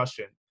that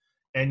discussion.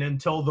 And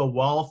until the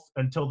wealth,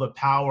 until the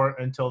power,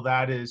 until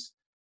that is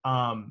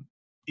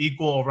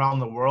equal around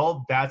the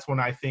world, that's when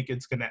I think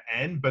it's going to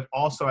end. But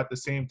also at the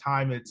same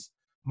time, it's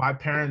my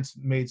parents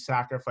made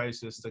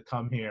sacrifices to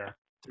come here,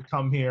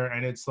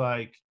 and it's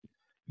like,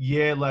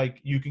 yeah, like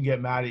you can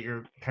get mad at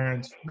your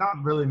parents,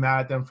 not really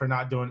mad at them for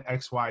not doing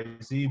X, Y,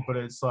 Z, but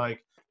it's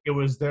like it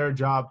was their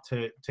job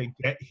to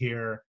get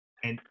here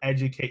and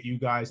educate you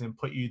guys and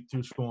put you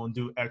through school and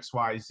do X,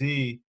 Y,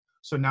 Z.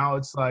 So now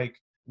it's like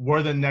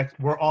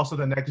we're also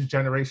the next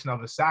generation of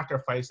the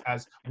sacrifice,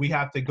 as we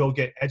have to go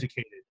get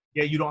educated.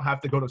 Yeah, you don't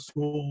have to go to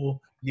school,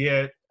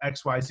 yeah,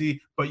 X, Y, Z,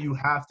 but you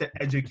have to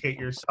educate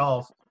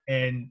yourself.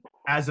 And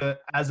as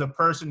a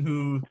person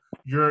who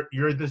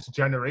you're this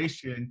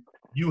generation,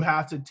 you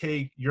have to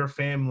take your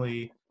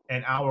family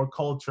and our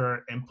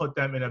culture and put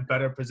them in a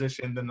better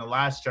position than the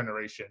last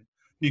generation.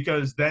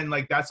 Because then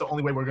like that's the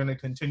only way we're going to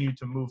continue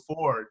to move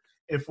forward.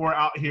 If we're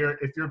out here,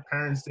 if your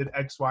parents did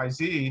X, Y,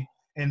 Z,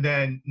 and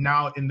then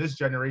now in this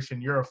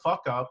generation, you're a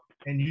fuck up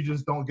and you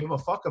just don't give a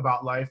fuck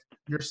about life,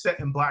 you're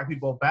setting black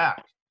people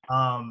back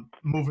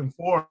moving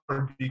forward,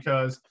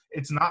 because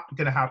it's not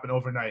going to happen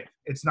overnight.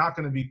 It's not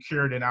going to be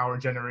cured in our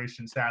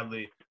generation,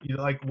 sadly.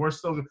 Like we're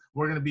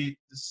going to be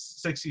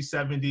 60,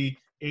 70,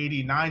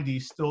 80, 90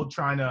 still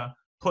trying to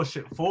push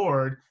it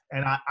forward.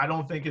 And I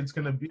don't think it's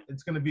going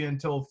to be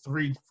until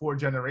 3-4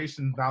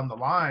 generations down the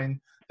line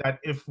that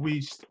if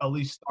we at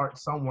least start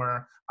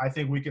somewhere, I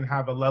think we can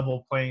have a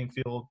level playing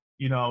field,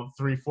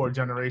 3-4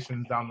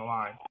 generations down the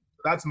line.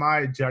 That's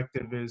my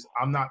objective. Is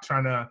I'm not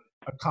trying to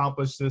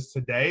accomplish this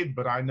today,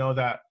 but I know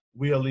that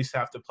we at least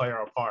have to play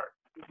our part.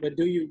 But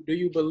do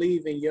you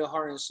believe in your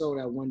heart and soul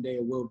that one day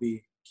it will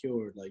be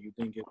cured? Like you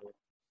think it will?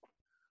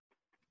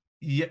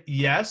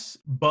 Yes,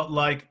 but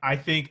like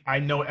I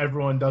know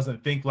everyone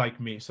doesn't think like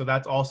me, so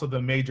that's also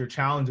the major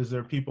challenge. Is there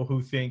are people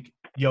who think,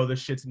 yo, this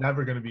shit's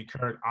never gonna be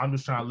cured. I'm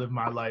just trying to live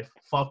my life.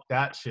 Fuck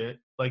that shit.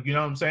 Like, you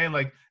know what I'm saying?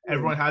 Like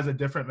everyone has a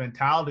different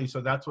mentality,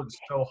 so that's what's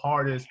so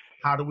hard. Is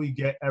how do we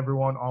get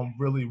everyone on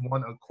really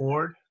one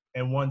accord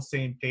and one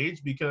same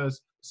page,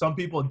 because some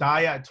people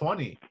die at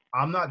 20.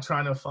 I'm not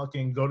trying to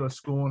fucking go to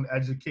school and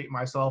educate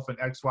myself in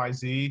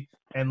XYZ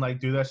and like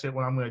do that shit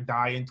when I'm gonna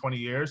die in 20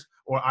 years,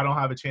 or I don't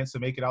have a chance to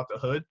make it out the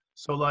hood.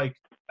 So like,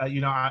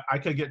 I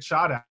could get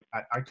shot at.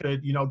 I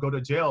could, go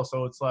to jail.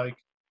 So it's like,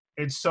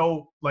 it's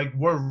so like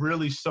we're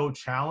really so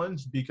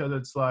challenged, because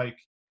it's like,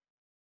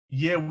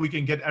 yeah, we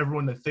can get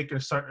everyone to think a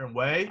certain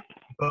way,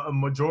 but a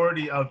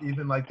majority of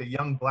even like the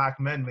young black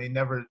men may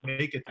never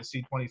make it to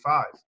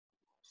C25.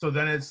 So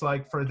then it's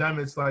like, for them,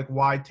 it's like,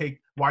 why take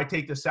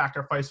the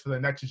sacrifice for the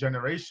next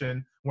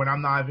generation when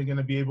I'm not even going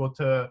to be able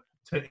to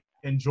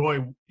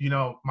enjoy,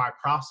 my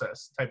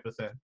process type of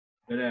thing.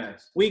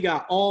 We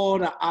got all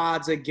the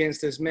odds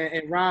against us, man.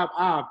 And Rob,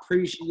 I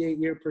appreciate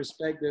your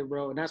perspective,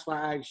 bro. And that's why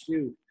I asked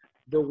you.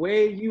 The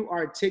way you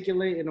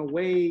articulate and the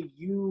way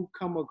you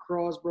come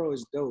across, bro,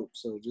 is dope.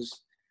 So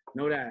just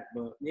know that.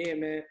 But yeah,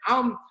 man,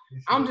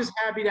 I'm just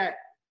happy that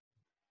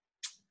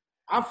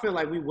I feel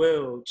like we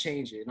will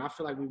change it, and I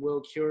feel like we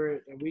will cure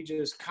it. And we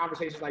just,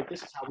 conversations like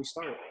this is how we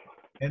start.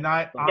 And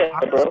I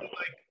just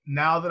like,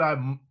 now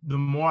that the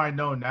more I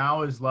know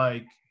now is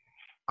like,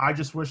 I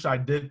just wish I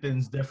did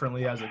things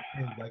differently as a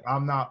kid. Like,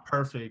 I'm not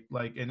perfect,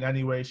 like in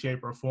any way,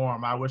 shape, or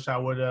form. I wish I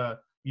would have,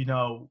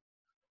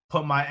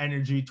 put my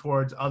energy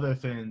towards other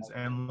things.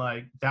 And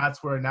like,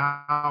 that's where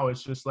now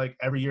it's just like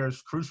every year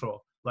is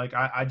crucial. Like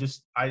I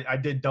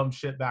did dumb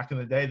shit back in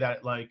the day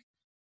that like,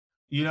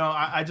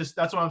 I just,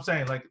 that's what I'm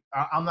saying. Like,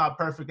 I'm not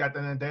perfect at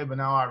the end of the day, but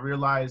now I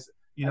realize,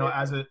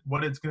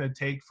 what it's going to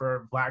take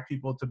for black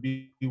people to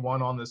be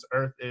one on this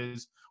earth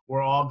is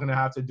we're all going to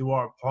have to do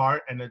our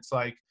part. And it's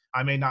like,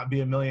 I may not be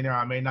a millionaire.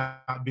 I may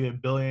not be a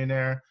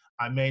billionaire.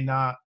 I may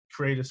not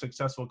create a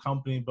successful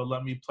company, but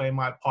let me play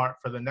my part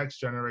for the next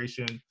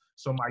generation,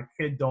 so my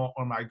kid don't,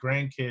 or my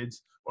grandkids,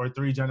 or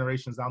 3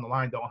 generations down the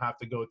line don't have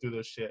to go through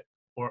this shit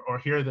or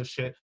hear this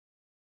shit.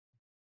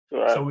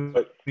 Right. So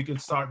we could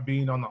start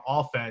being on the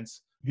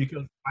offense,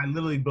 because I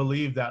literally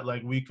believe that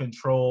like we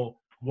control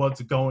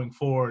what's going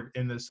forward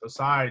in this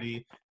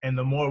society. And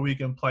the more we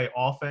can play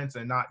offense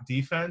and not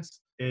defense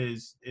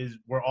is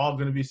we're all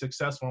going to be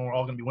successful, and we're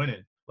all going to be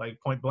winning, like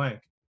point blank.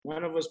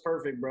 None of us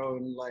perfect, bro.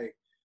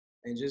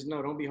 And just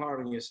know, don't be hard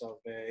on yourself,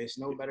 man. It's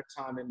no better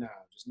time than now.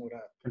 Just know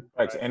that.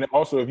 Right. And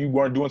also, if you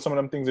weren't doing some of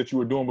them things that you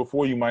were doing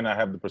before, you might not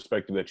have the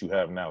perspective that you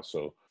have now.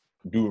 So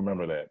do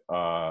remember that.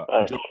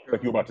 Joe,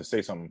 like you were about to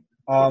say something.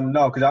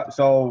 No, because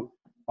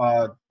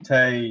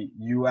Tay,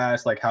 you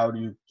asked like, how do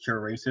you cure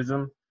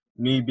racism?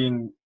 Me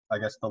being, I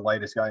guess, the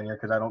lightest guy in here,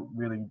 because I don't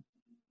really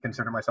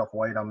consider myself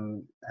white.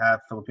 I'm half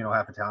Filipino,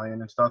 half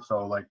Italian and stuff.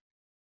 So like,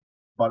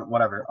 but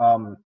whatever.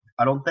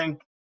 I don't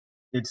think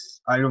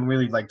I don't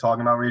really like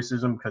talking about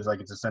racism because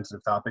like it's a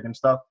sensitive topic and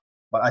stuff,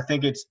 but I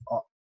think it's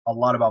a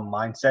lot about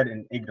mindset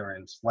and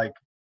ignorance. Like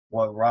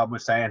what Rob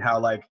was saying, how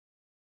like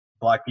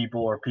black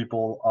people or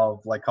people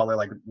of like color,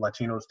 like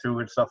Latinos too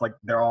and stuff, like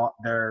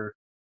they're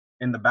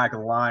in the back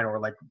of the line or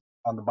like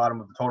on the bottom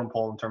of the totem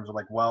pole in terms of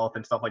like wealth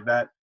and stuff like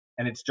that.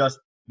 And it's just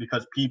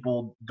because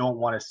people don't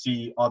want to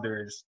see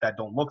others that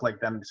don't look like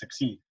them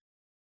succeed.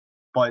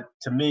 But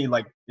to me,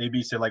 like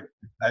AB said, like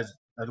as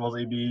well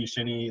as AB,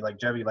 Shinny, like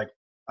Jebby, like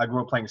I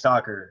grew up playing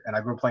soccer, and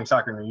I grew up playing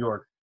soccer in New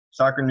York.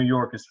 Soccer in New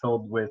York is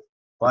filled with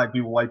black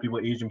people, white people,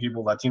 Asian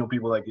people, Latino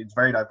people. Like it's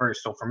very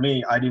diverse. So for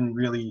me, I didn't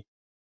really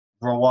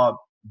grow up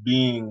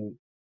being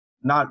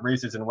not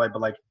racist in a way,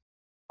 but like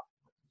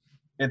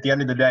at the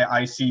end of the day,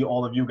 I see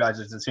all of you guys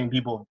as the same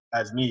people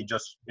as me,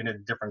 just in a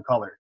different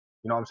color.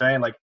 You know what I'm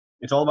saying? Like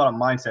it's all about a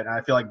mindset. And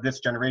I feel like this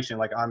generation,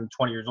 like I'm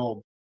 20 years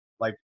old,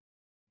 like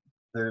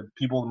the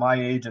people my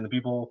age and the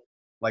people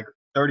like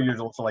 30 years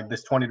old, so like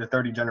this 20 to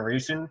 30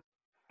 generation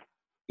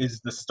is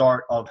the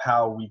start of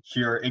how we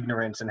cure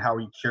ignorance and how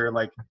we cure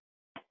like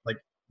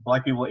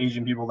black people,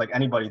 Asian people, like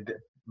anybody.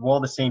 We're all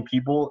the same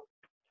people,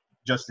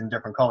 just in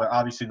different color.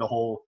 Obviously, the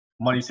whole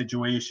money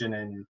situation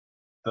and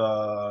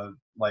the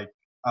like,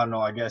 I don't know,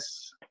 I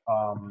guess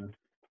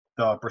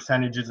the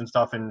percentages and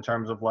stuff in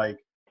terms of like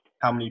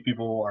how many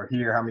people are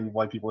here, how many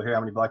white people are here, how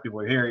many black people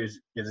are here is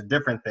a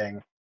different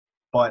thing.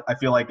 But I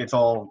feel like it's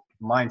all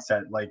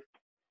mindset. Like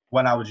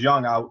when I was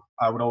young,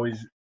 I would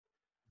always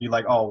be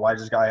like, oh, why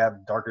does this guy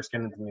have darker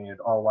skin than me? And,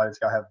 oh, why does this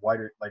guy have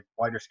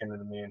whiter skin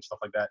than me and stuff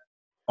like that.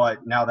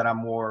 But now that I'm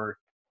more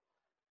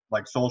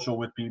like social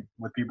with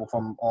people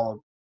from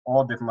all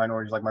different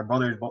minorities, like my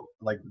brothers,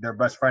 like their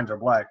best friends are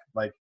black.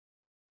 Like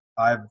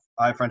I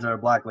have friends that are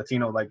black,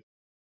 Latino. Like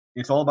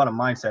it's all about a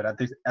mindset. At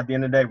the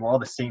end of the day, we're all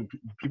the same.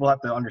 People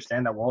have to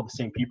understand that we're all the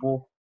same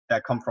people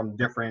that come from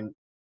different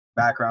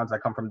backgrounds,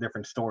 that come from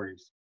different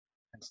stories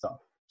and stuff.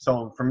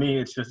 So for me,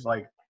 it's just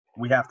like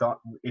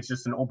it's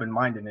just an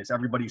open-mindedness.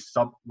 Everybody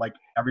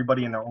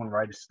in their own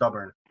right is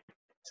stubborn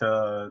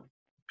to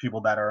people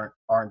that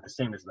aren't the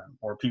same as them,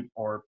 or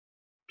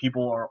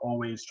people are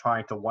always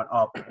trying to one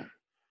up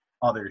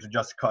others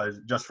just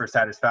for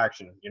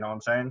satisfaction. You know what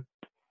I'm saying?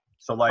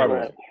 So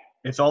like,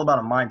 it's all about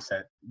a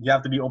mindset. You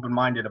have to be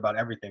open-minded about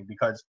everything,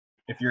 because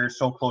if you're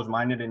so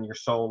close-minded and you're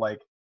so like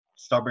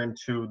stubborn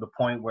to the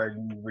point where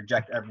you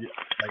reject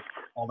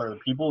all the other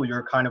people,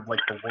 you're kind of like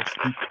the worst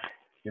people.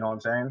 You know what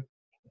I'm saying?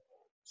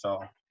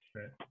 So.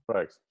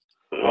 Thanks.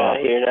 I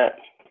hear that.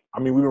 I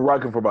mean, we've been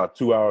rocking for about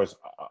 2 hours.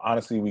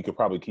 Honestly, we could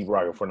probably keep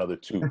rocking for another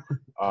 2.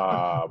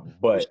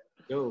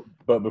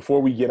 But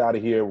before we get out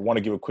of here, I want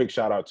to give a quick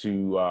shout out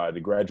to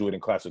the graduating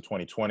class of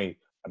 2020.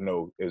 I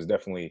know it was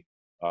definitely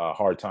a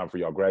hard time for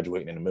y'all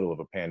graduating in the middle of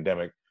a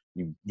pandemic.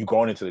 You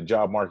going into the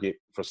job market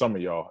for some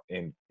of y'all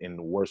in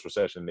the worst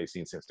recession they've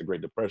seen since the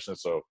Great Depression.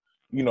 So,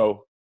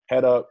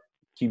 head up,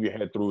 keep your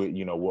head through it.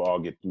 We'll all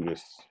get through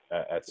this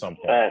at some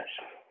point.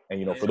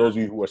 And, for those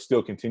of you who are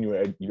still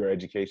continuing your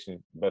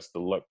education, best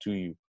of luck to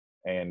you.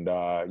 And,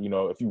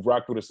 if you've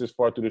rocked with us this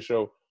far through the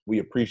show, we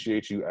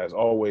appreciate you. As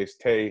always,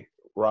 Tay,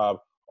 Rob,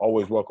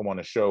 always welcome on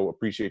the show.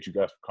 Appreciate you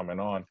guys for coming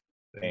on.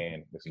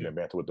 And this has been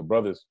Banter with the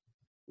Brothers.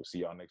 We'll see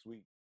y'all next week.